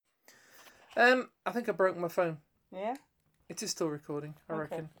I think I broke my phone. Yeah? It is still recording, I Okay.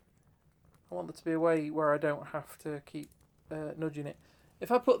 reckon. I want it to be a way where I don't have to keep nudging it.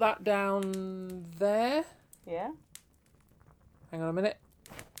 If I put that down there... Yeah? Hang on a minute.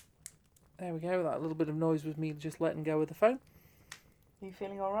 There we go. That little bit of noise was me just letting go of the phone. Are you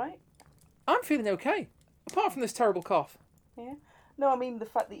feeling all right? I'm feeling okay. Apart from this terrible cough. Yeah? No, I mean the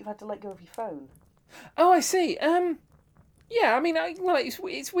fact that you've had to let go of your phone. Oh, I see. Yeah, I mean,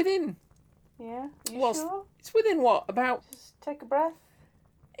 it's within... Yeah? Are you Well, sure? It's within what? About... Just take a breath.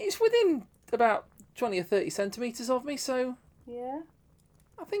 It's within about 20 or 30 centimetres of me, so... Yeah?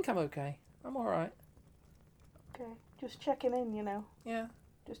 I think I'm okay. I'm alright. Okay. Just checking in, you know. Yeah.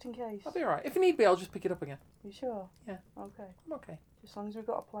 Just in case. I'll be alright. If need be, I'll just pick it up again. You sure? Yeah. Okay. I'm okay. As long as we've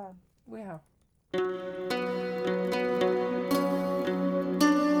got a plan. We have.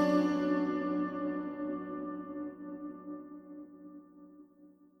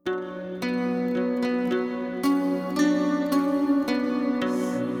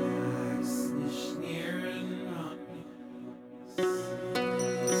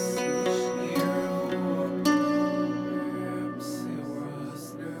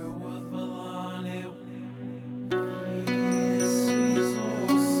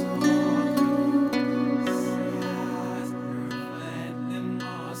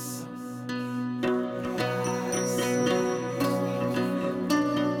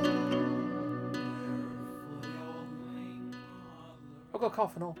 I've got a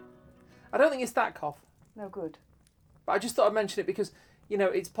cough and all. I don't think it's that cough. No good. But I just thought I'd mention it because, you know,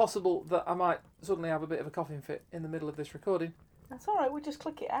 it's possible that I might suddenly have a bit of a coughing fit in the middle of this recording. That's all right. We'll just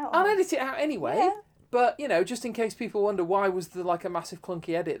click it out. I'll edit it out anyway. Yeah. But, you know, just in case people wonder why was there like a massive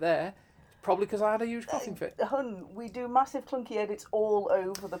clunky edit there, probably because I had a huge coughing fit. Hun, we do massive clunky edits all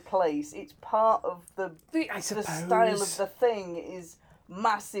over the place. It's part of the style of the thing is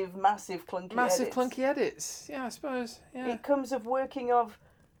massive clunky Massive edits. clunky edits. Yeah, I suppose. Yeah. It comes of working of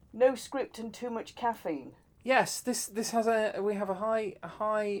no script and too much caffeine. Yes, this has we have a high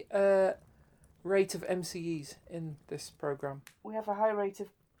rate of MCEs in this program. We have a high rate of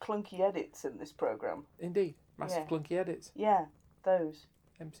clunky edits in this program. Indeed, massive clunky edits. Yeah, those.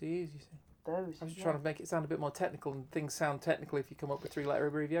 MCEs, you see. Those. I was just trying to make it sound a bit more technical, and things sound technical if you come up with 3-letter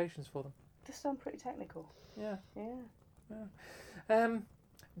abbreviations for them. This sound pretty technical. Yeah. Yeah.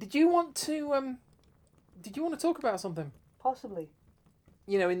 Did you want to talk about something? Possibly.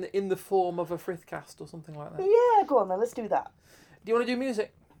 You know, in the form of a Frithcast or something like that. Yeah, go on then. Let's do that. Do you want to do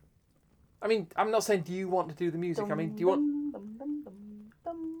music? I mean, I'm not saying do you want to do the music. I mean, do you want?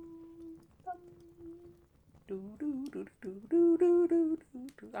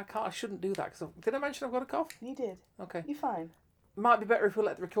 I shouldn't do that because did I mention I've got a cough? You did. Okay. You're fine. Might be better if we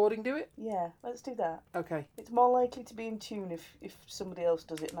let the recording do it. Yeah, let's do that. Okay. It's more likely to be in tune if somebody else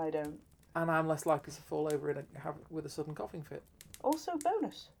does it and I don't. And I'm less likely to fall over and have with a sudden coughing fit. Also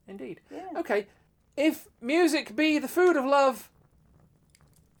bonus. Indeed. Yeah. Okay. If music be the food of love,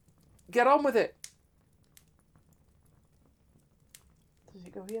 get on with it. Does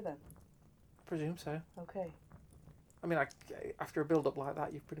it go here then? I presume so. Okay. I mean, after a build-up like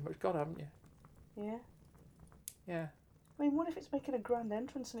that, you've pretty much got it, haven't you? Yeah. Yeah. I mean, what if it's making a grand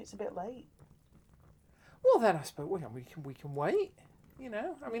entrance and it's a bit late? Well, then I suppose we can wait. You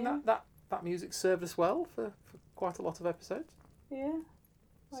know, I mean that music served us well for quite a lot of episodes. Yeah.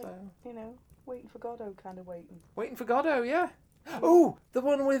 Like, So you know, waiting for Godot kind of waiting. Waiting for Godot, yeah. Oh, the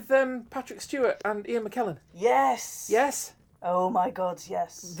one with Patrick Stewart and Ian McKellen. Yes. Yes. Oh my God,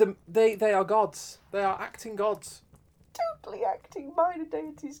 yes. They are gods. They are acting gods. Totally acting minor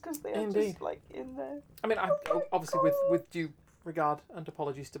deities because they are Indeed. just like in there. I mean, obviously with due regard and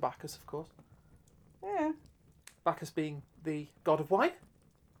apologies to Bacchus, of course. Yeah. Bacchus being the god of wine.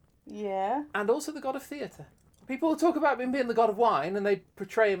 Yeah. And also the god of theatre. People talk about him being the god of wine and they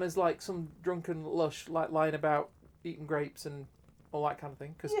portray him as like some drunken lush, like lying about eating grapes and all that kind of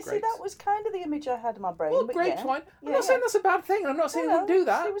thing. Cause Yeah, grapes. see, that was kind of the image I had in my brain. Well, but grapes, yeah. wine. I'm Yeah, not saying that's a bad thing. I'm not saying he wouldn't do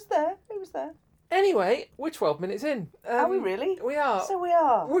that. It was there. It was there. Anyway, we're 12 minutes in. Are we really? We are. So we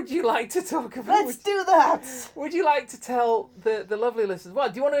are. Would you like to talk about... Let's do that! Would you like to tell the lovely listeners... Well,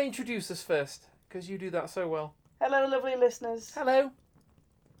 do you want to introduce us first? Because you do that so well. Hello, lovely listeners. Hello.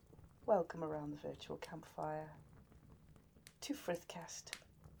 Welcome around the virtual campfire to Frithcast,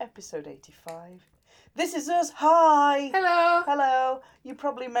 episode 85. This is us. Hi! Hello. Hello. You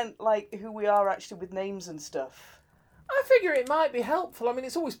probably meant, like, who we are actually with names and stuff. I figure it might be helpful. I mean,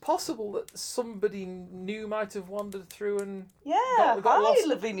 it's always possible that somebody new might have wandered through and... Yeah, got hi, lost.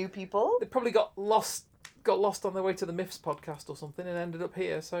 lovely new people. They probably got lost got lost on their way to the Myths podcast or something and ended up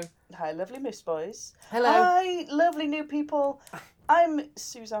here. So Hi, lovely Miss Boys. hello. Hi, lovely new people. I'm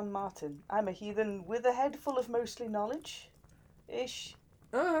Suzanne Martin. I'm a heathen with a head full of mostly knowledge-ish,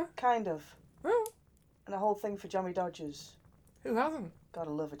 kind of, Well, and a whole thing for jammy dodgers. who hasn't?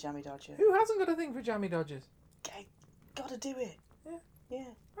 Gotta love a jammy dodger. Who hasn't got a thing for jammy dodgers? Gotta do it. Yeah. Yeah.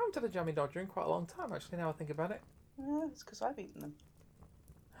 I haven't had a jammy dodger in quite a long time, actually, now I think about it. Yeah, it's because I've eaten them.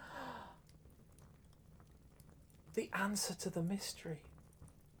 The answer to the mystery.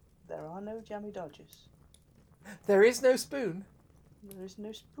 There are no jammy dodgers. There is no spoon. There is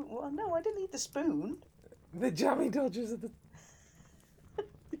no spoon. Well, no, I didn't eat the spoon. The jammy dodgers are the...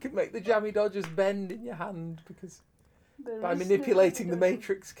 You can make the jammy dodgers bend in your hand because by manipulating the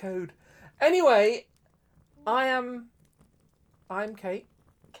matrix code. Anyway, I'm Kate.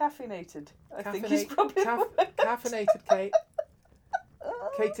 Caffeinated. I think is probably caffeinated Kate.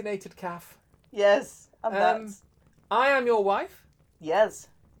 Catenated calf. Yes, and that. I am your wife. Yes.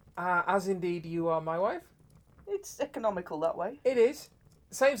 As indeed you are my wife. It's economical that way. It is.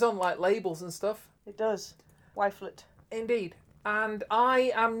 Saves on like labels and stuff. It does. Wifelet. Indeed. And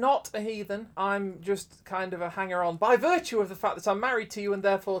I am not a heathen. I'm just kind of a hanger-on by virtue of the fact that I'm married to you and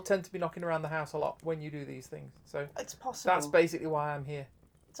therefore tend to be knocking around the house a lot when you do these things. So it's possible. that's basically why I'm here.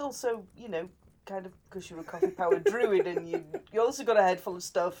 It's also, kind of because you're a coffee-powered druid and you also got a head full of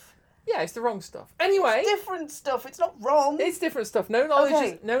stuff. Yeah, it's the wrong stuff. Anyway, it's different stuff. It's not wrong. It's different stuff. No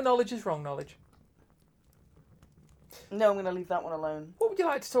knowledge is wrong knowledge. No, I'm going to leave that one alone. What would you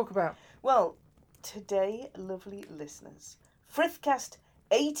like to talk about? Well, today, lovely listeners, Frithcast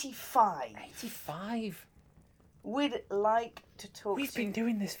 85. 85. We'd like to talk. We've been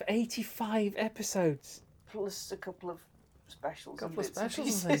doing this for 85 episodes. Plus a couple of specials. A couple of and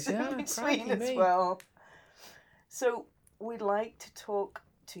specials bits and in things, between as well. So we'd like to talk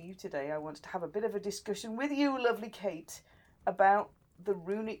to you today. I wanted to have a bit of a discussion with you, lovely Kate, about the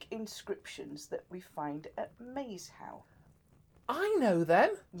runic inscriptions that we find at Maeshowe. I know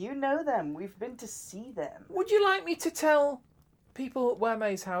them. You know them. We've been to see them. Would you like me to tell people where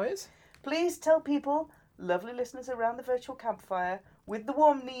Maeshowe is? Please tell people, lovely listeners around the virtual campfire, with the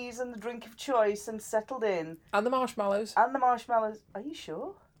warm knees and the drink of choice and settled in. And the marshmallows. And the marshmallows. Are you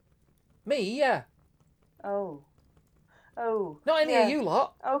sure? Me, yeah. Oh. Not any of you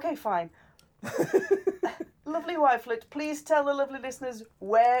lot. Okay, fine. Lovely wifelet, please tell the lovely listeners,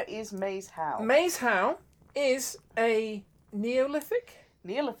 where is Maeshowe? Maeshowe is a Neolithic.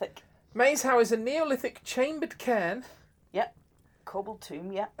 Neolithic. is a Neolithic chambered cairn. Yep. Cobbled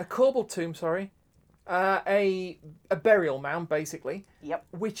tomb, yeah. A cobbled tomb, sorry. A burial mound, basically. Yep.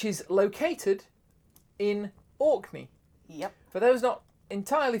 Which is located in Orkney. Yep. For those not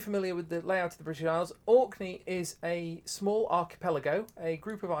entirely familiar with the layout of the British Isles, Orkney is a small archipelago, a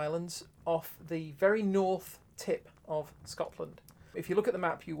group of islands off the very north tip of Scotland. If you look at the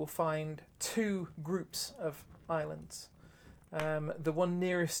map, you will find two groups of islands. The one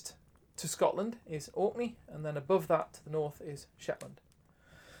nearest to Scotland is Orkney, and then above that to the north is Shetland.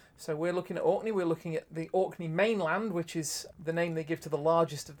 So we're looking at Orkney. We're looking at the Orkney mainland, which is the name they give to the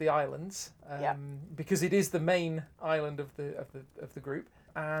largest of the islands, because it is the main island of the group.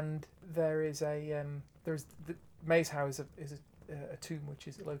 And there is Maeshowe is a tomb which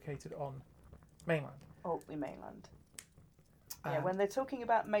is located on mainland. Orkney mainland. When they're talking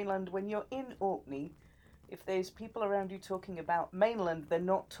about mainland, when you're in Orkney, if there's people around you talking about mainland, they're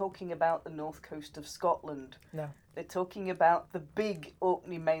not talking about the north coast of Scotland. No. They're talking about the big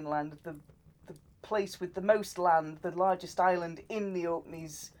Orkney mainland, the place with the most land, the largest island in the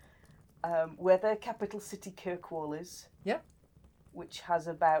Orkneys, where their capital city Kirkwall is. Yeah. Which has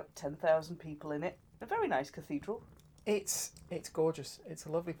about 10,000 people in it. A very nice cathedral. It's gorgeous. It's a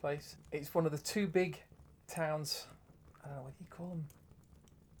lovely place. It's one of the two big towns. I don't know what you call them.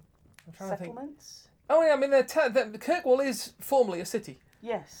 I'm trying Settlements? to think. Oh yeah, I mean the Kirkwall is formally a city.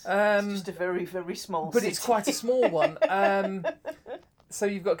 Yes. It's just a very, very small city. But it's quite a small one. So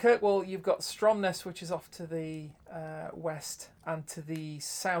you've got Kirkwall, you've got Stromness, which is off to the west, and to the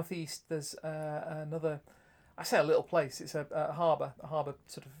southeast there's another, I say a little place, it's a harbour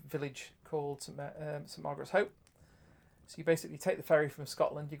sort of village called St Margaret's Hope. So you basically take the ferry from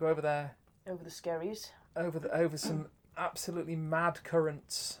Scotland, you go over there. Over the Skerries. Over some absolutely mad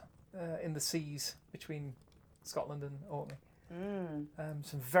currents in the seas between Scotland and Orkney.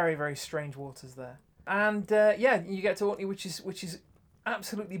 Some very, very strange waters there. And you get to Orkney, which is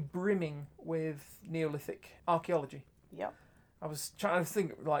absolutely brimming with Neolithic archaeology. Yep. I was trying to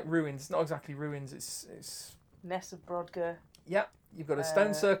think like ruins. Not exactly ruins. It's Ness of Brodgar. Yep. You've got a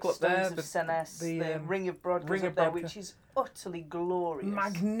stone circle up there. Stones of Senes, the ring of Brodka ring up of there, Brodka. which is utterly glorious.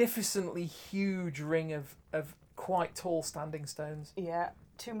 Magnificently huge ring of quite tall standing stones. Yeah.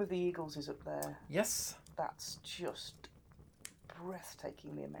 Tomb of the Eagles is up there. Yes. That's just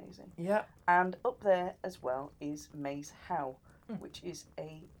breathtakingly amazing. Yeah. And up there as well is Maeshowe, which is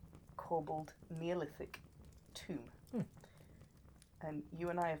a cobbled Neolithic tomb. And you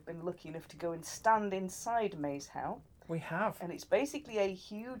and I have been lucky enough to go and stand inside Maeshowe. We have. And it's basically a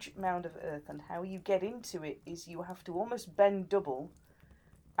huge mound of earth, and how you get into it is you have to almost bend double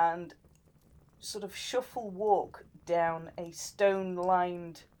and sort of shuffle walk down a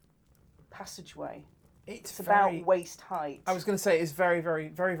stone-lined passageway. It's about waist height. I was going to say it's very, very,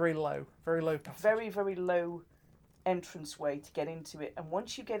 very, very low. Very low passage. Very, very low entranceway to get into it. And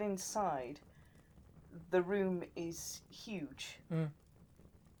once you get inside, the room is huge.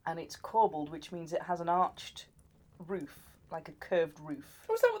 And it's corbelled, which means it has an arched roof, like a curved roof.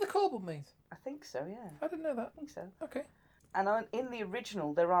 Oh, is that what the corbelled means? I think so, yeah. I didn't know that. I think so. Okay. And in the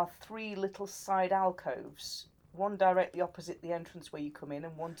original, there are 3 little side alcoves, one directly opposite the entrance where you come in,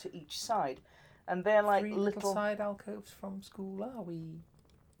 and one to each side. And they're like 3 little side alcoves from school, are we?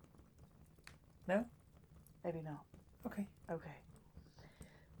 No? Maybe not. Okay. Okay.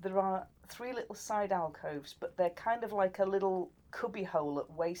 There are 3 little side alcoves, but they're kind of like a little cubby hole at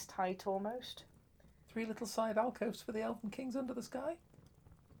waist height almost. 3 little side alcoves for the Elven Kings under the sky?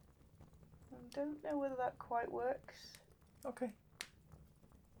 I don't know whether that quite works. Okay.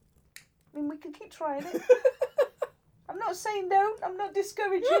 I mean, we can keep trying it. I'm not saying no, I'm not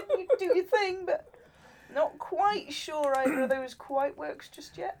discouraging you do your thing, but not quite sure either of those quite works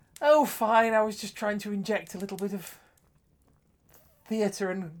just yet. Oh, fine. I was just trying to inject a little bit of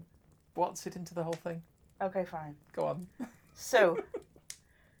theatre and what's it into the whole thing. Okay, fine. Go on. So,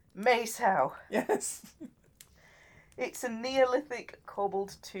 Maeshowe. Yes. It's a Neolithic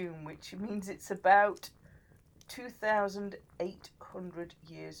cobbled tomb, which means it's about 2,800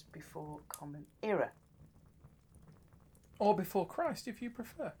 years before Common Era. Or before Christ, if you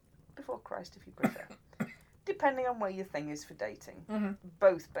prefer. Before Christ, if you prefer. Depending on where your thing is for dating. Mm-hmm.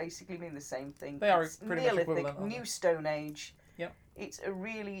 Both basically mean the same thing. They are it's pretty Neolithic, much equivalent, aren't New Stone Age. Yep. It's a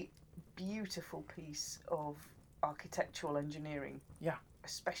really beautiful piece of architectural engineering. Yeah.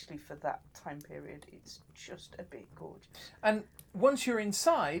 Especially for that time period. It's just a bit gorgeous. And once you're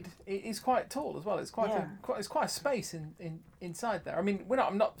inside, it is quite tall as well. It's quite a space inside there. I mean,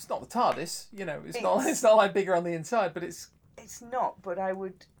 it's not the TARDIS, you know. It's not like bigger on the inside, but it's not. But I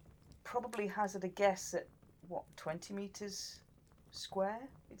would probably hazard a guess at 20 meters square.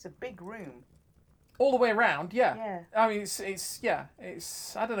 It's a big room. All the way around, yeah. Yeah. I mean, it's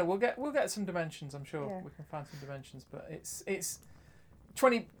I don't know. We'll get some dimensions. I'm sure we can find some dimensions, but it's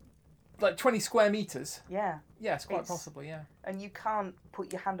 20 square meters. Yeah. Yes, quite possibly, yeah. And you can't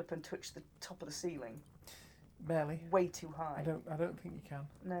put your hand up and touch the top of the ceiling. Barely. Way too high. I don't think you can.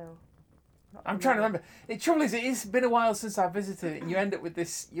 No. I'm trying to remember. The trouble is, it's been a while since I've visited it, and you end up with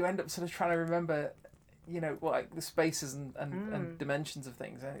this. You end up sort of trying to remember, you know, like the spaces and dimensions of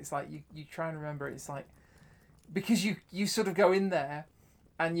things, and it's like you try and remember it. It's like because you sort of go in there,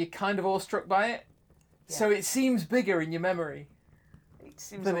 and you're kind of awestruck by it, so it seems bigger in your memory. It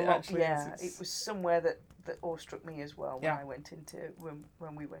seems a lot. Yeah, it was somewhere that awestruck me as well when I went into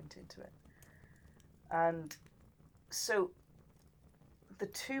when we went into it, and so the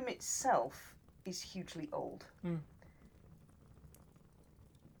tomb itself is hugely old.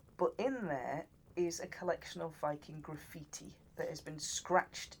 But in there is a collection of Viking graffiti that has been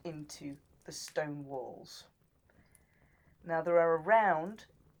scratched into the stone walls. Now there are around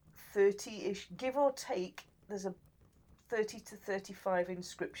 30-ish, give or take, there's a 30 to 35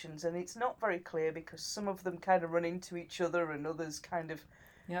 inscriptions, and it's not very clear because some of them kind of run into each other and others kind of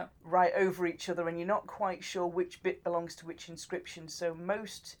right over each other, and you're not quite sure which bit belongs to which inscription. So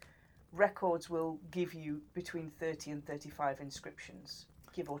most records will give you between 30 and 35 inscriptions,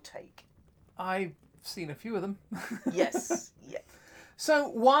 give or take. I've seen a few of them. Yes, yeah. So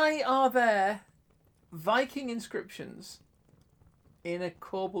why are there Viking inscriptions in a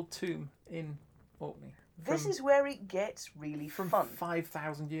corbelled tomb in Orkney? This is where it gets really fun. From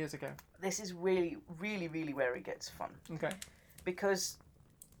 5,000 years ago. This is really, really, really where it gets fun. Okay. Because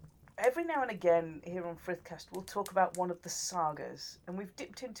every now and again here on Frithcast we'll talk about one of the sagas, and we've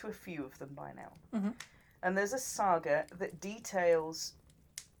dipped into a few of them by now. Mm-hmm. And there's a saga that details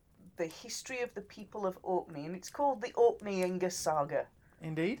the history of the people of Orkney, and it's called the Orkneyinga Saga.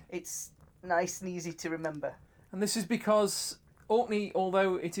 Indeed. It's nice and easy to remember. And this is because Orkney,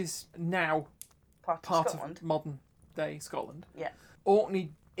 although it is now part of modern day Scotland, yeah,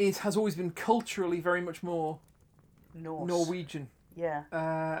 Orkney has always been culturally very much more Norse. Norwegian, Yeah.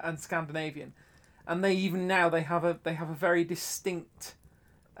 and Scandinavian, and they even now they have a very distinct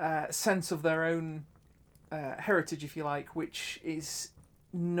sense of their own heritage, if you like, which is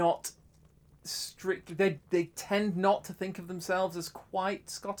not strict. They tend not to think of themselves as quite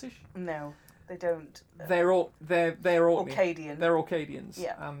Scottish. No, they don't. They're Orkney. Orcadian. They're Orcadians.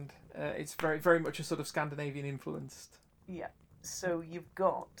 Yeah. And it's very, very much a sort of Scandinavian influenced. Yeah. So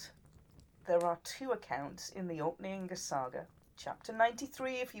there are 2 accounts in the Orkneyinga saga, chapter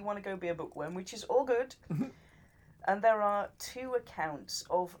 93 if you want to go be a bookworm, which is all good. And there are 2 accounts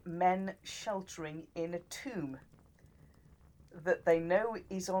of men sheltering in a tomb that they know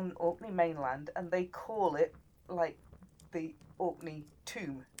is on Orkney mainland, and they call it like the Orkney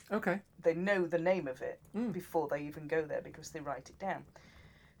tomb. Okay. They know the name of it before they even go there because they write it down.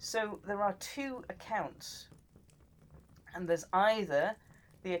 So there are 2 accounts, and there's either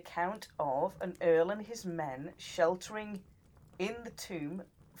the account of an earl and his men sheltering in the tomb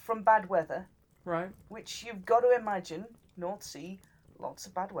from bad weather, Right. which you've got to imagine, North Sea, lots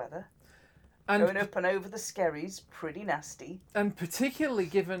of bad weather. And Going up and over the Skerries, pretty nasty. And particularly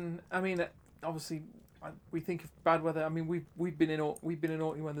given, I mean, obviously, we think of bad weather. I mean, we've been in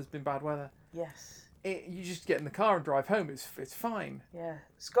Orkney when there's been bad weather. Yes. You just get in the car and drive home. It's fine. Yeah.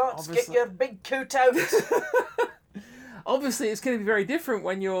 Scots, Obviously. get your big coat out. Obviously, it's going to be very different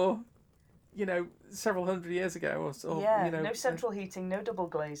when you're, several hundred years ago or yeah. No central heating, no double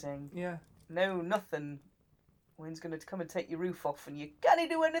glazing. Yeah. No nothing. Wind's going to come and take your roof off, and you can't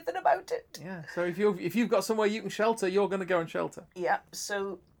do anything about it. Yeah. So if you've got somewhere you can shelter, you're going to go and shelter. Yeah.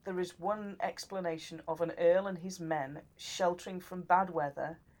 So there is one explanation of an earl and his men sheltering from bad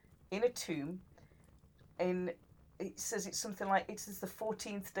weather in a tomb. It says it's something like it's the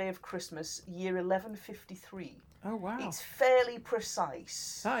 14th day of Christmas, year 1153. Oh wow. It's fairly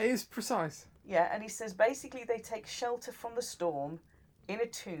precise. That is precise. Yeah, and he says basically they take shelter from the storm in a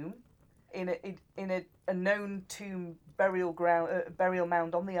tomb, in a known tomb burial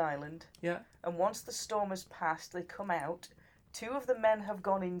mound on the island. Yeah. And once the storm has passed, they come out. 2 of the men have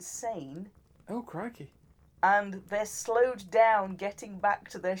gone insane. Oh crikey. And they're slowed down getting back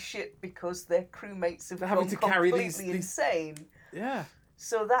to their ship because their crewmates have gone completely insane. Yeah.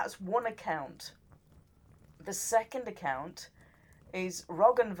 So that's one account. The second account is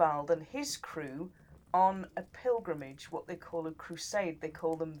Roggenwald and his crew on a pilgrimage, what they call a crusade. They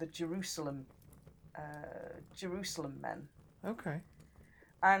call them the Jerusalem men. Okay.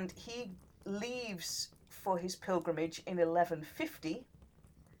 And he leaves for his pilgrimage in 1150.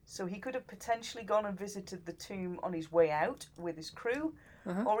 So he could have potentially gone and visited the tomb on his way out with his crew,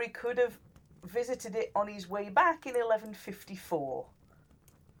 or he could have visited it on his way back in 1154.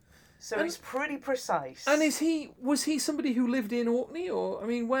 So it's pretty precise. And was he somebody who lived in Orkney, or I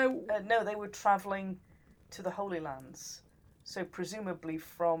mean, where? No, they were travelling to the Holy Lands, so presumably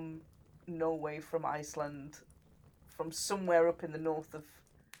from Norway, from Iceland, from somewhere up in the north of.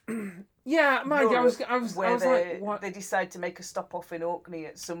 Yeah, mind you, I was where like, what? They decide to make a stop off in Orkney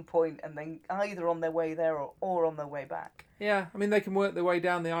at some point, and then either on their way there or on their way back. Yeah, I mean they can work their way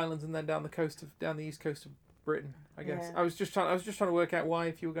down the islands and then down the east coast of Britain, I guess. Yeah. I was just trying to work out why,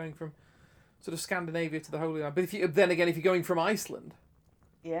 if you were going from sort of Scandinavia to the Holy Land, but if you're going from Iceland,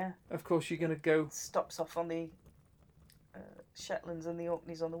 yeah, of course you're going to go. Stops off on the Shetlands and the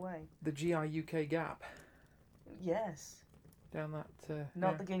Orkneys on the way. The GI-UK gap. Yes. Down that.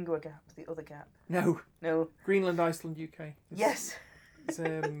 Not the Gingua Gap, the other gap. No. No. Greenland, Iceland, UK. Yes. It's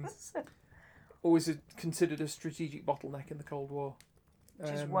always considered a strategic bottleneck in the Cold War.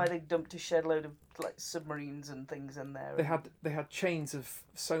 Which is why they dumped a shed load of submarines and things in there. They had chains of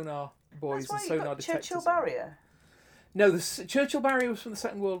sonar buoys That's and why sonar you got detectors. Churchill Barrier. No, the Churchill Barrier was from the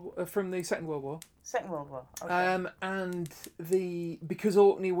Second World War. Second World War. Okay. And because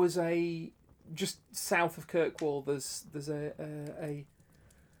Orkney was just south of Kirkwall, there's a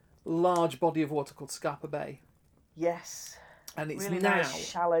large body of water called Scapa Bay. Yes. And it's really now nice,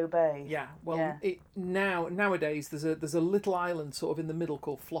 shallow bay. Yeah. Well, nowadays there's a little island sort of in the middle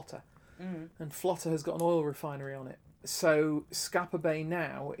called Flotta, and Flotta has got an oil refinery on it. So Scapa Bay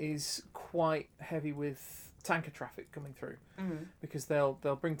now is quite heavy with tanker traffic coming through, because they'll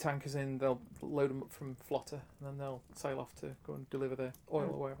bring tankers in, they'll load them up from Flotta, and then they'll sail off to go and deliver their oil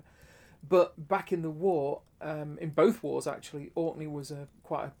or whatever. But back in the war, in both wars actually, Orkney was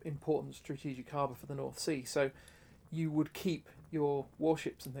quite an important strategic harbour for the North Sea. So you would keep your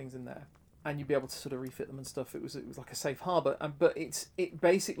warships and things in there, and you'd be able to sort of refit them and stuff. It was like a safe harbour, but it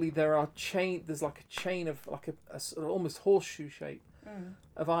basically there's like a chain of like a sort of almost horseshoe shape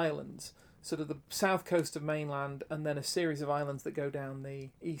of islands, sort of the south coast of mainland, and then a series of islands that go down the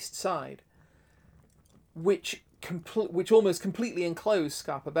east side, which which almost completely enclosed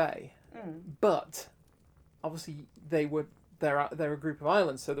Scarpa Bay. But obviously they're a group of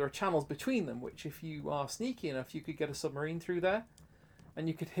islands, so there are channels between them, which if you are sneaky enough, you could get a submarine through there, and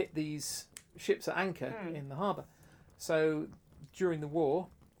you could hit these ships at anchor in the harbour. So during the war,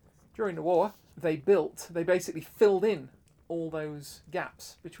 they basically filled in all those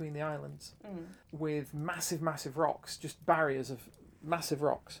gaps between the islands with massive rocks, just barriers of massive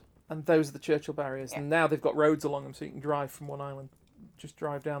rocks. And those are the Churchill barriers. Yeah. And now they've got roads along them, so you can drive from one island, just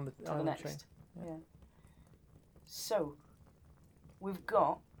drive down the island next chain. Yeah. So, we've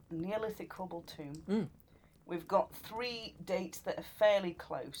got Neolithic Hubble Tomb. We've got 3 dates that are fairly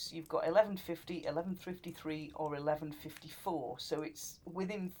close. You've got 1150, 1153, or 1154. So it's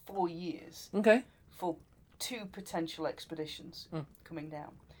within 4 years. Okay. For 2 potential expeditions coming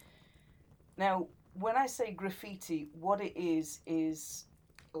down. Now, when I say graffiti, what it is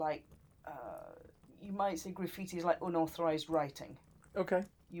like, you might say graffiti is like unauthorised writing. Okay.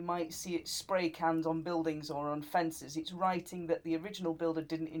 You might see it spray cans on buildings or on fences. It's writing that the original builder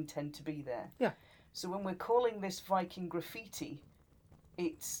didn't intend to be there. Yeah. So when we're calling this Viking graffiti,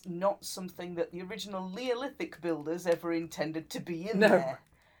 it's not something that the original Neolithic builders ever intended to be in there.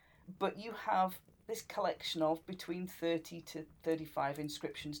 But you have this collection of between 30 to 35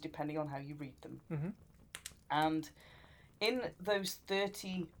 inscriptions, depending on how you read them. And in those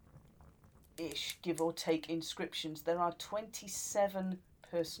 30-ish, give or take, inscriptions, there are 27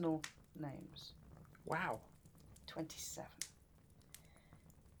 personal names. Wow. 27.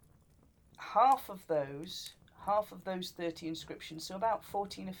 Half of those 30 inscriptions, so about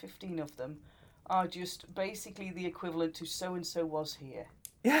 14 or 15 of them, are just basically the equivalent to so-and-so was here.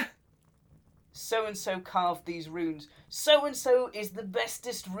 Yeah. So-and-so carved these runes. So-and-so is the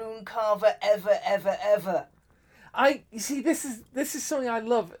bestest rune carver ever. You see, this is something I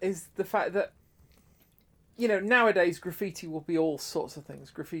love, is the fact that, nowadays graffiti will be all sorts of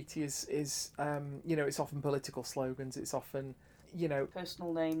things. Graffiti is it's often political slogans. It's often,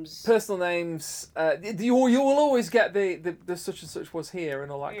 personal names. You will always get the such and such was here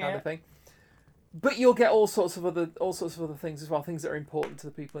and all that kind of thing. But you'll get all sorts of other things as well, things that are important to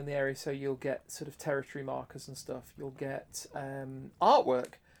the people in the area. So you'll get sort of territory markers and stuff. You'll get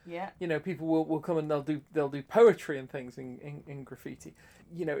artwork. Yeah. People will come and they'll do poetry and things in graffiti.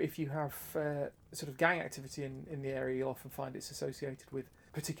 If you have sort of gang activity in the area, you'll often find it's associated with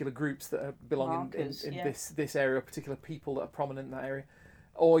particular groups that belong in this area, or particular people that are prominent in that area.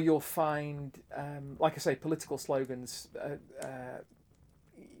 Or you'll find, like I say, political slogans,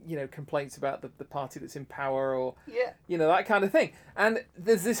 complaints about the party that's in power, or that kind of thing. And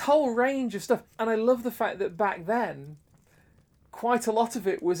there's this whole range of stuff. And I love the fact that back then, quite a lot of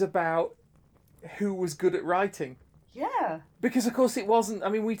it was about who was good at writing. Yeah. Because of course it wasn't. I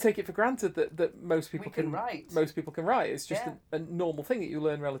mean, we take it for granted that most people can write. Most people can write. It's just a normal thing that you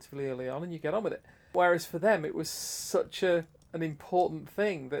learn relatively early on, and you get on with it. Whereas for them, it was such an important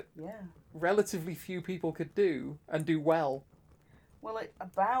thing that relatively few people could do and do well. Well,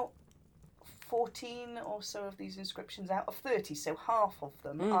 about 14 or so of these inscriptions out of 30, so half of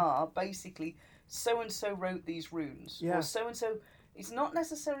them are basically so-and-so wrote these runes. Yeah. Or so-and-so, it's not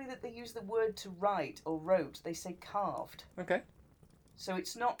necessarily that they use the word to write or wrote, they say carved. Okay. So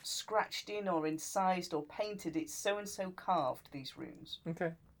it's not scratched in or incised or painted, it's so-and-so carved these runes.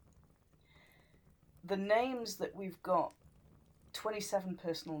 Okay. The names that we've got, 27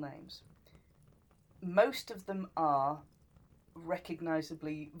 personal names. Most of them are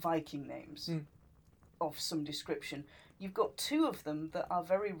recognisably Viking names of some description. You've got 2 of them that are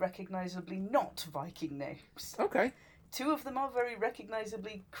very recognisably not Viking names. Okay. 2 of them are very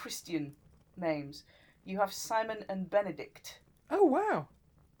recognisably Christian names. You have Simon and Benedict. Oh, wow.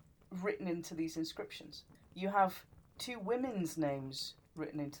 Written into these inscriptions. You have 2 women's names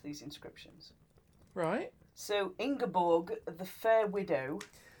written into these inscriptions. Right. So Ingeborg, the fair widow.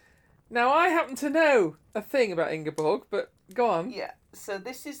 Now, I happen to know a thing about Ingeborg, but go on. Yeah, so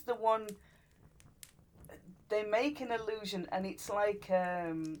this is the one. They make an allusion, and it's like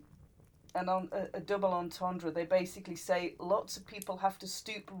a double entendre. They basically say lots of people have to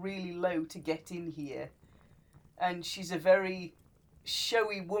stoop really low to get in here. And she's a very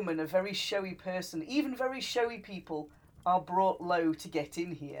showy woman, a very showy person. Even very showy people are brought low to get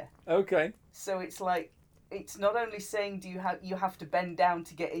in here. Okay. So it's like, it's not only saying you have to bend down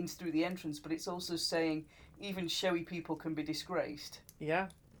to get in through the entrance, but it's also saying even showy people can be disgraced. Yeah.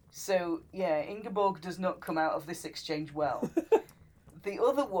 So, Ingeborg does not come out of this exchange well. The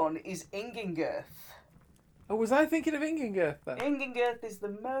other one is Ingingirth. Oh, was I thinking of Ingingirth then? Ingingirth is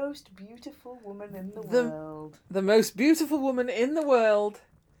the most beautiful woman in the world. The most beautiful woman in the world.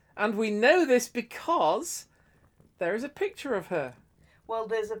 And we know this because There is a picture of her. Well,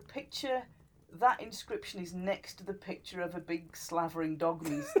 there's a picture. That inscription is next to the picture of a big slavering dog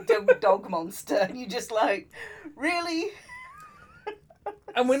monster. And you're just like, really?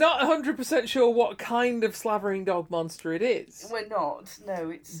 And we're not 100% sure what kind of slavering dog monster it is. We're not. No,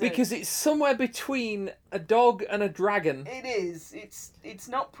 it's... Because it's somewhere between a dog and a dragon. It is. It's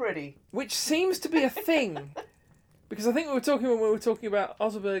not pretty. Which seems to be a thing. Because I think we were talking about the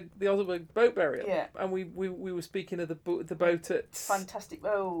Osnaburg boat burial. Yeah. And we were speaking of the boat at... Fantastic.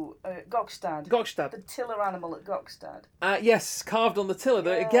 Oh, Gokstad. Gokstad. The tiller animal at Gokstad. Yes, carved on the tiller.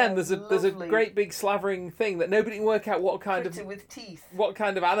 Yeah, Again, there's a lovely. great big slavering thing that nobody can work out what kind Critter with teeth. What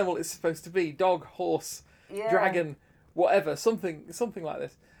kind of animal it's supposed to be. Dog, horse, Yeah. dragon, whatever. Something like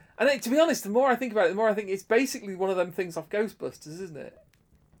this. And to be honest, the more I think about it, the more I think it's basically one of them things off Ghostbusters, isn't it?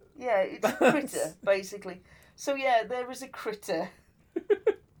 Yeah, it's a critter, basically. So yeah, there is a critter.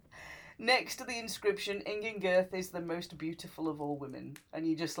 Next to the inscription, Ingengirth is the most beautiful of all women. And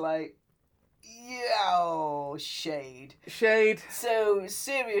you're just like, yo, shade. Shade. So,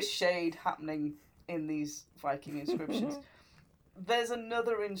 serious shade happening in these Viking inscriptions. There's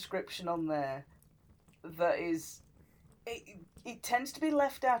another inscription on there that is... It tends to be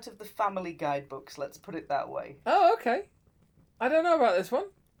left out of the family guidebooks, let's put it that way. Oh, okay. I don't know about this one.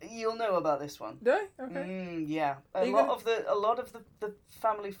 You'll know about this one. Do I? Okay. Yeah. A lot of the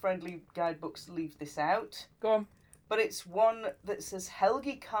family-friendly guidebooks leave this out. Go on. But it's one that says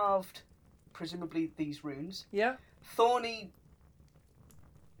Helgi carved, presumably these runes. Yeah. Thorny...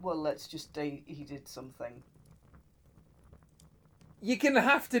 Well, let's just say he did something. You're going to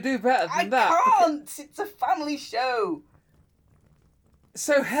have to do better than that. I can't! It's a family show!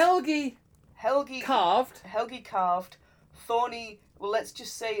 So Helgi carved. Helgi carved. Thorny... Well, let's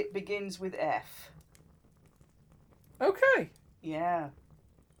just say it begins with F. Okay. Yeah.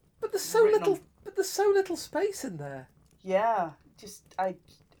 But there's so little space in there. Yeah.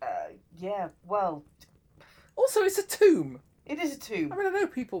 Yeah, well... Also, it's a tomb. It is a tomb. I mean, there are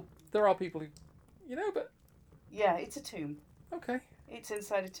people who, but... Yeah, it's a tomb. Okay. It's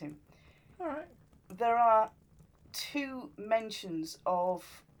inside a tomb. All right. There are 2 mentions of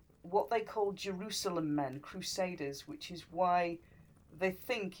what they call Jerusalem men, crusaders, which is why they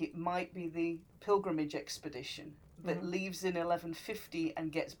think it might be the pilgrimage expedition that leaves in 1150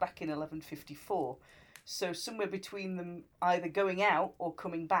 and gets back in 1154. So somewhere between them either going out or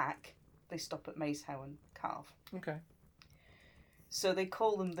coming back, they stop at Maeshowe and carve. Okay. So they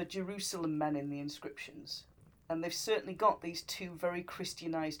call them the Jerusalem men in the inscriptions. And they've certainly got these 2 very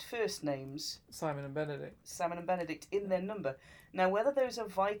Christianised first names, Simon and Benedict, in their number. Now, whether those are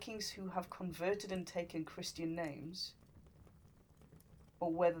Vikings who have converted and taken Christian names,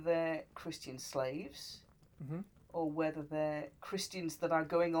 or whether they're Christian slaves, or whether they're Christians that are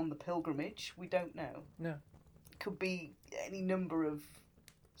going on the pilgrimage, we don't know. No. Could be any number of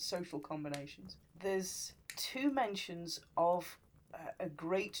social combinations. There's 2 mentions of a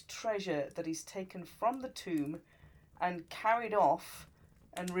great treasure that is taken from the tomb and carried off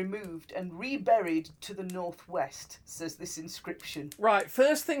and removed and reburied to the northwest, says this inscription. Right,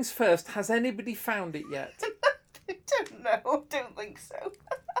 first things first, has anybody found it yet? I don't know, don't think so.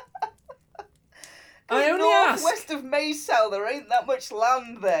 I only northwest of Maeshowe, there ain't that much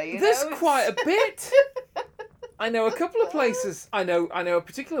land there, There's quite a bit. I know a couple of places. I know a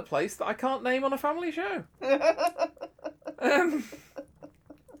particular place that I can't name on a family show.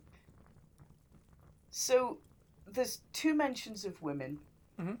 So, there's 2 mentions of women.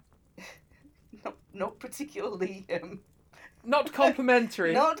 Not particularly... Not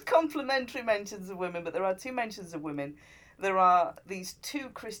complimentary. Not complimentary mentions of women, but there are 2 mentions of women. There are these 2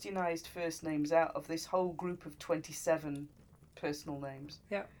 Christianised first names out of this whole group of 27 personal names.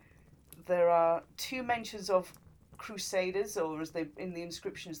 Yeah. There are 2 mentions of crusaders, or as they in the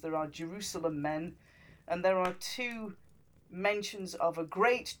inscriptions there are Jerusalem men, and there are 2 mentions of a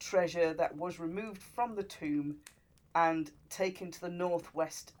great treasure that was removed from the tomb and taken to the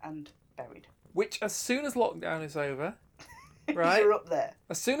northwest and buried. Which, as soon as lockdown is over, right? You're up there.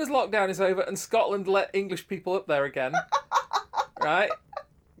 As soon as lockdown is over and Scotland let English people up there again, right?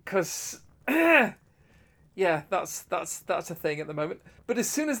 Because, yeah, that's a thing at the moment. But as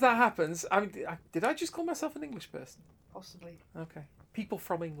soon as that happens, I mean, did I just call myself an English person? Possibly. Okay. People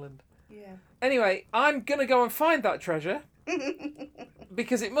from England. Yeah. Anyway, I'm gonna go and find that treasure.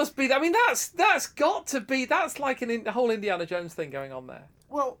 Because it must be. I mean, that's got to be. That's like a whole Indiana Jones thing going on there.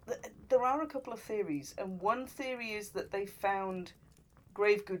 Well, there are a couple of theories, and one theory is that they found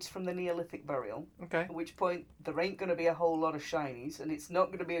grave goods from the Neolithic burial. Okay. At which point there ain't going to be a whole lot of shinies, and it's not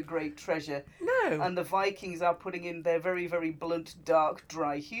going to be a great treasure. No. And the Vikings are putting in their very, very blunt, dark,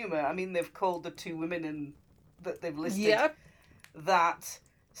 dry humour. I mean, they've called the 2 women and that they've listed. Yeah. That,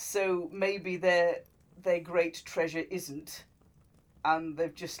 so maybe their great treasure isn't. And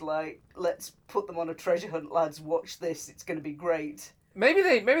they've just like, let's put them on a treasure hunt, lads. Watch this; it's going to be great. Maybe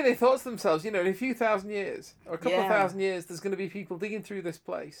they thought to themselves, in a few thousand years or a couple of Yeah. thousand years, there's going to be people digging through this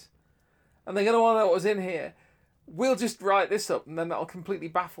place, and they're going to want to know what was in here. We'll just write this up, and then that'll completely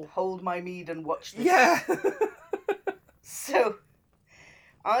baffle. Hold my mead and watch this. Yeah. So,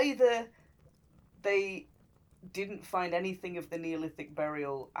 either they didn't find anything of the Neolithic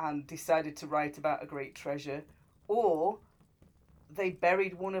burial and decided to write about a great treasure, or they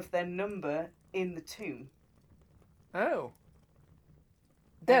buried one of their number in the tomb. Oh.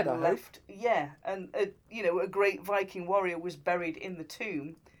 Dead, I hope. Yeah, and a great Viking warrior was buried in the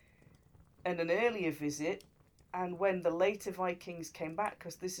tomb, and an earlier visit, and when the later Vikings came back,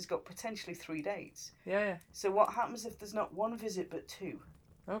 because this has got potentially 3 dates. Yeah. So what happens if there's not one visit but 2?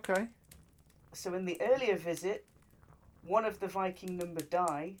 Okay. So in the earlier visit, one of the Viking number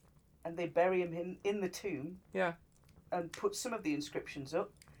die, and they bury him in the tomb. Yeah. And put some of the inscriptions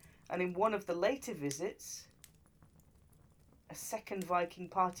up. And in one of the later visits, a second Viking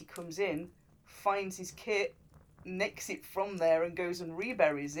party comes in, finds his kit, nicks it from there, and goes and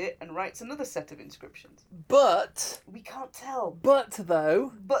reburies it and writes another set of inscriptions. But We can't tell. But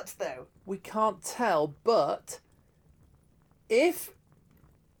though We can't tell. But if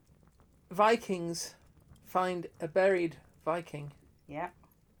Vikings find a buried Viking, Yeah.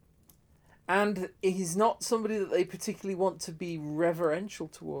 and he's not somebody that they particularly want to be reverential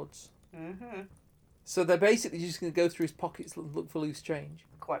towards, Mm-hmm. so they're basically just going to go through his pockets and look for loose change,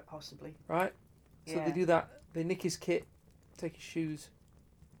 Quite possibly. right? So Yeah. they do that. They nick his kit, take his shoes,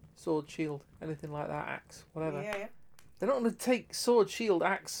 sword, shield, anything like that, axe, whatever. Yeah. They're not going to take sword, shield,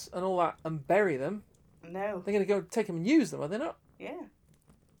 axe, and all that and bury them. No. They're going to go take them and use them, are they not? Yeah.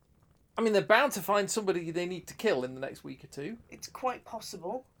 I mean, they're bound to find somebody they need to kill in the next week or two. It's quite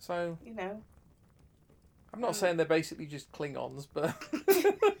possible. So, I'm not Mm. saying they're basically just Klingons, but...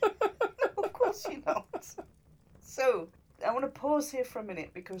 Of course you're not. So, I want to pause here for a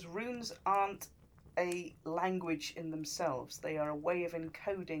minute because runes aren't a language in themselves. They are a way of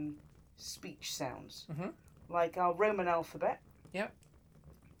encoding speech sounds. Mm-hmm. Like our Roman alphabet. Yep.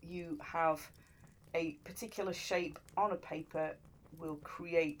 You have a particular shape on a paper will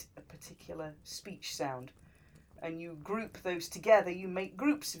create a particular speech sound. And you group those together, you make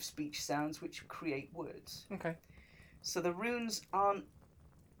groups of speech sounds which create words. Okay. So the runes aren't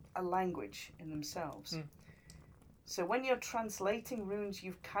a language in themselves. Mm. So when you're translating runes,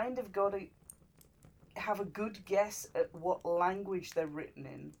 you've kind of got to have a good guess at what language they're written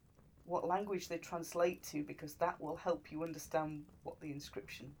in, what language they translate to, because that will help you understand what the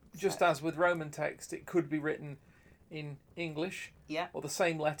inscription Just says. as with Roman text, it could be written in English. Yeah. Or the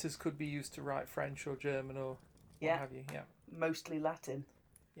same letters could be used to write French or German or what have you. Yeah. Mostly Latin.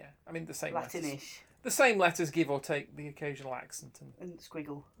 Yeah. I mean, the same letters. Latinish. The same letters give or take the occasional accent And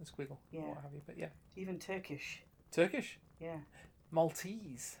squiggle. and squiggle Yeah. or what have you. But yeah. Even Turkish. Turkish. Yeah.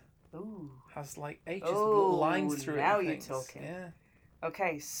 Maltese Ooh. has like H's with little Oh, lines through it. now and you're things. talking. Yeah.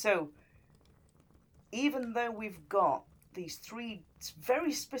 Okay, so even though we've got these 3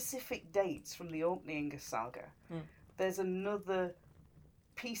 very specific dates from the Orkneyinga saga, there's another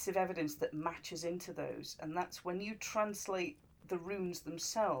piece of evidence that matches into those, and that's when you translate the runes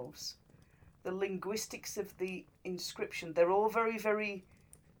themselves, the linguistics of the inscription, they're all very, very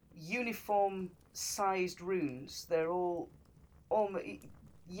uniform sized runes. They're all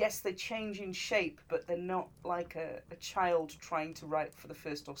yes, they change in shape, but they're not like a child trying to write for the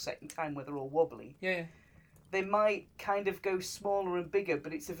first or second time where they're all wobbly. Yeah. They might kind of go smaller and bigger,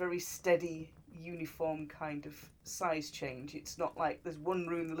 but it's a very steady, uniform kind of size change. It's not like there's one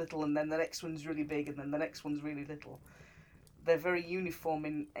rune little and then the next one's really big and then the next one's really little. They're very uniform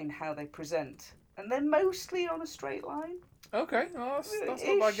in how they present. And they're mostly on a straight line. Okay. Well, that's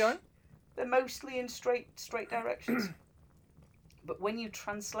not bad going. They're mostly in straight directions. But when you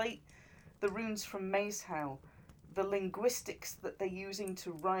translate the runes from Maeshowe, the linguistics that they're using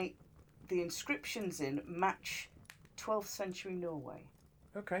to write the inscriptions in match 12th century Norway.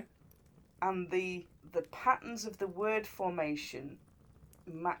 Okay. And the patterns of the word formation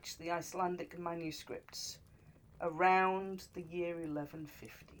match the Icelandic manuscripts around the year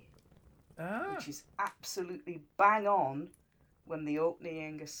 1150. Ah. Which is absolutely bang on when the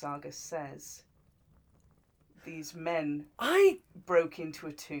Orkneyinga saga says these men broke into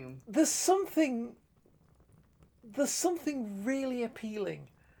a tomb. There's something really appealing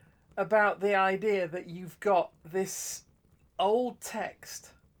about the idea that you've got this old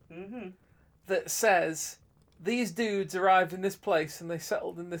text Mm-hmm. that says these dudes arrived in this place and they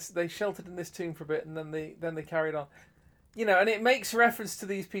settled in this, they sheltered in this tomb for a bit, and then they carried on. You know, and it makes reference to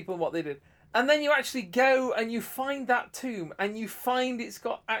these people and what they did. And then you actually go and you find that tomb, and you find it's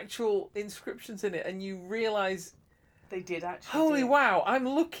got actual inscriptions in it, and you realise... They did actually. Holy wow, I'm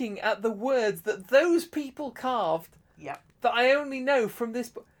looking at the words that those people carved that I only know from this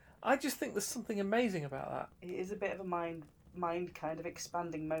book. I just think there's something amazing about that. It is a bit of a mind kind of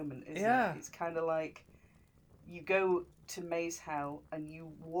expanding moment, isn't Yeah. it? It's kind of like you go to Maeshowe and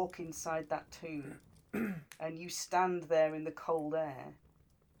you walk inside that tomb and you stand there in the cold air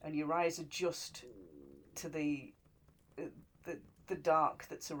and your eyes adjust to the dark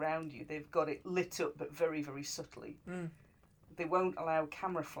that's around you. They've got it lit up but very, very subtly. They won't allow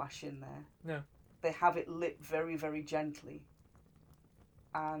camera flash in there. No. They have it lit very, very gently.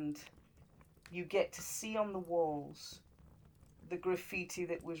 And you get to see on the walls the graffiti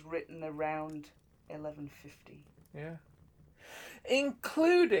that was written around 1150. Yeah.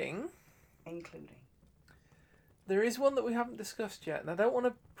 Including... There is one that we haven't discussed yet, and I don't want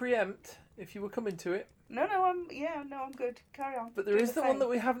to preempt if you were coming to it. No, I'm good. Carry on. But there is the one that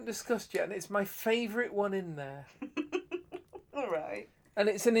we haven't discussed yet, and it's my favourite one in there. All right. And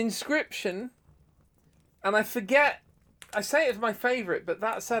it's an inscription, and I forget... I say it's my favourite, but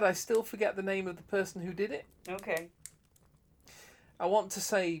that said, I still forget the name of the person who did it. Okay. I want to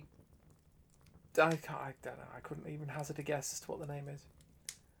say... I don't know. I couldn't even hazard a guess as to what the name is.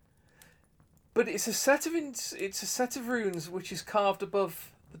 But it's a set of runes which is carved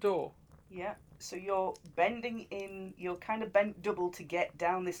above the door. Yeah. So you're bending in. You're kind of bent double to get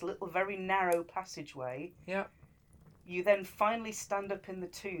down this little, very narrow passageway. Yeah. You then finally stand up in the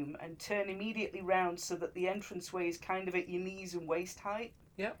tomb and turn immediately round so that the entranceway is kind of at your knees and waist height.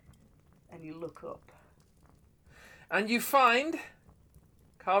 Yeah. And you look up. And you find,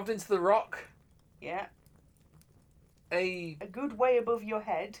 carved into the rock... Yeah. A good way above your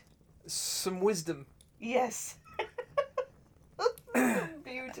head. Some wisdom. Yes.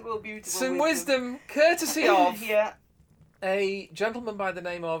 Beautiful some wisdom courtesy of yeah. a gentleman by the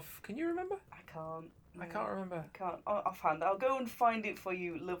name of... Can you remember? I can't. I can't remember. I can't. Offhand. I'll go and find it for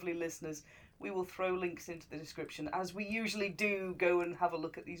you, lovely listeners. We will throw links into the description, as we usually do. Go and have a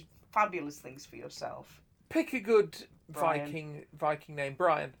look at these fabulous things for yourself. Pick a good Viking name.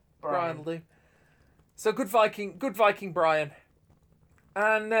 Brian will do. So good Viking Brian.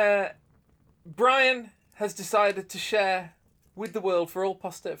 And Brian has decided to share with the world for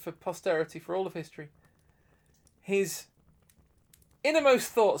posterity, for all of history, his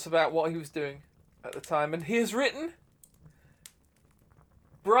innermost thoughts about what he was doing at the time. And he has written,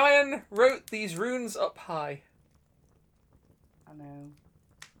 Brian wrote these runes up high. I know.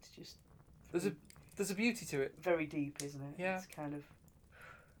 It's just... There's a beauty to it. Very deep, isn't it? Yeah. It's kind of...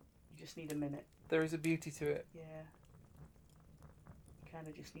 You just need a minute. There is a beauty to it. Yeah. You kind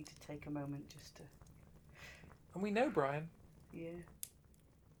of just need to take a moment just to... And we know Brian. Yeah.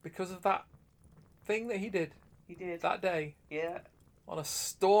 Because of that thing that he did. He did. That day. Yeah. On a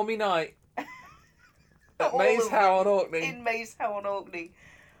stormy night. At Maeshowe on Orkney. In Maeshowe on Orkney.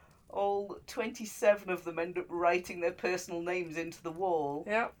 All 27 of them end up writing their personal names into the wall.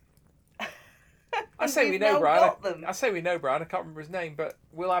 Yeah. I say we know Brian. I say we know Brian. I can't remember his name, but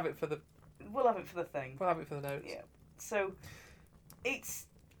we'll have it for the... We'll have it for the thing. We'll have it for the notes. Yeah. So, it's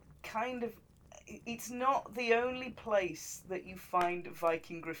kind of... It's not the only place that you find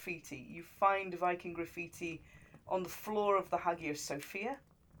Viking graffiti. You find Viking graffiti on the floor of the Hagia Sophia.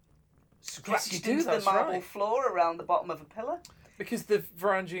 Scratched into the marble floor around the bottom of a pillar. Because the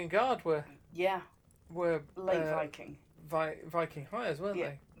Varangian Guard were late Viking. Viking hires, weren't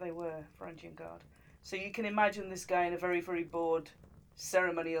they? They were Varangian Guard. So you can imagine this guy in a very, very bored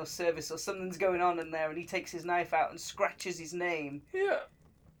ceremony or service, or something's going on in there, and he takes his knife out and scratches his name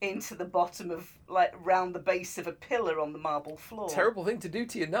into the bottom of, like, round the base of a pillar on the marble floor. Terrible thing to do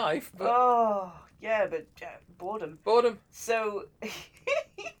to your knife. But... Oh, yeah, but boredom. Boredom. So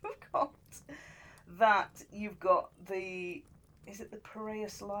you've got the... Is it the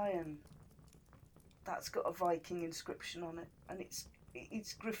Piraeus lion? That's got a Viking inscription on it, and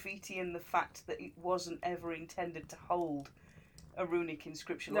it's graffiti in the fact that it wasn't ever intended to hold a runic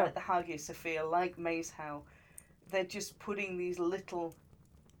inscription, like the Hagia Sophia, like Maeshowe. They're just putting these little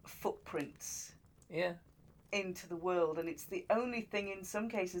footprints into the world, and it's the only thing in some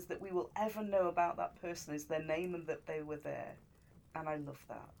cases that we will ever know about that person is their name and that they were there. And I love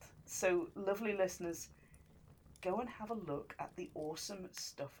that. So, lovely listeners, go and have a look at the awesome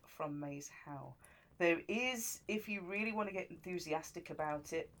stuff from Maeshowe. There is, if you really want to get enthusiastic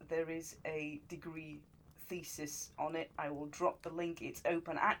about it, there is a degree thesis on it. I will drop the link. It's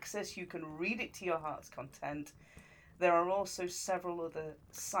open access. You can read it to your heart's content. There are also several other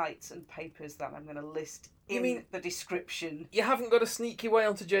sites and papers that I'm going to list in the description. You haven't got to sneak your way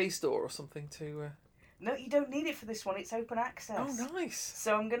onto JSTOR or something to... No, you don't need it for this one. It's open access. Oh, nice.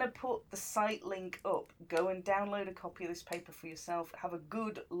 So I'm going to put the site link up. Go and download a copy of this paper for yourself. Have a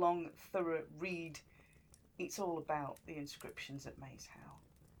good, long, thorough read. It's all about the inscriptions at Maeshowe.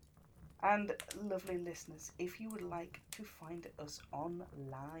 And lovely listeners, if you would like to find us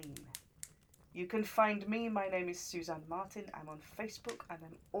online, you can find me. My name is Suzanne Martin. I'm on Facebook and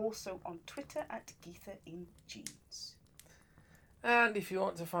I'm also on Twitter at Geetha in Jeans. And if you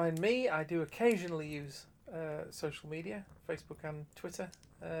want to find me, I do occasionally use social media, Facebook and Twitter,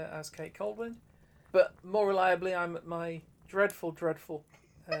 as Kate Coldwin. But more reliably, I'm at my dreadful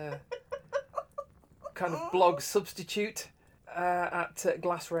kind of blog substitute at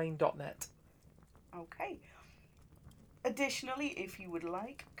glassrain.net. Okay. Additionally, if you would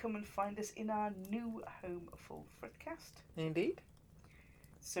like, come and find us in our new home for Frithcast. Indeed.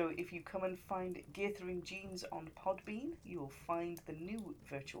 So if you come and find Geetha in Jeans on Podbean, you'll find the new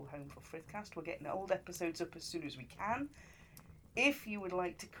virtual home for Frithcast. We're getting old episodes up as soon as we can. If you would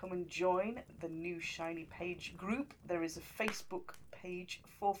like to come and join the new Shiny Page group, there is a Facebook page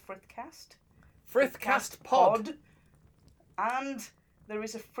for Frithcast. Frithcast Pod. And there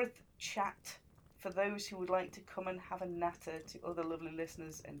is a Frith chat for those who would like to come and have a natter to other lovely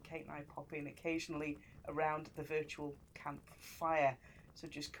listeners, and Kate and I pop in occasionally around the virtual campfire. So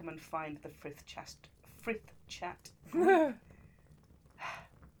just come and find the Frith chat group.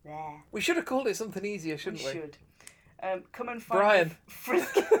 There. We should have called it something easier, shouldn't we? We should. Come and find Brian.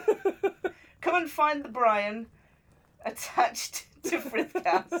 Come and find the Brian attached to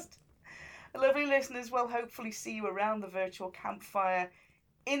Frithcast. Lovely listeners, we'll hopefully see you around the virtual campfire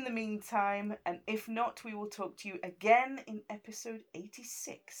in the meantime, and if not, we will talk to you again in episode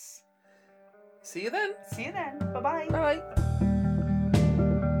 86. See you then. See you then. Bye-bye. Bye.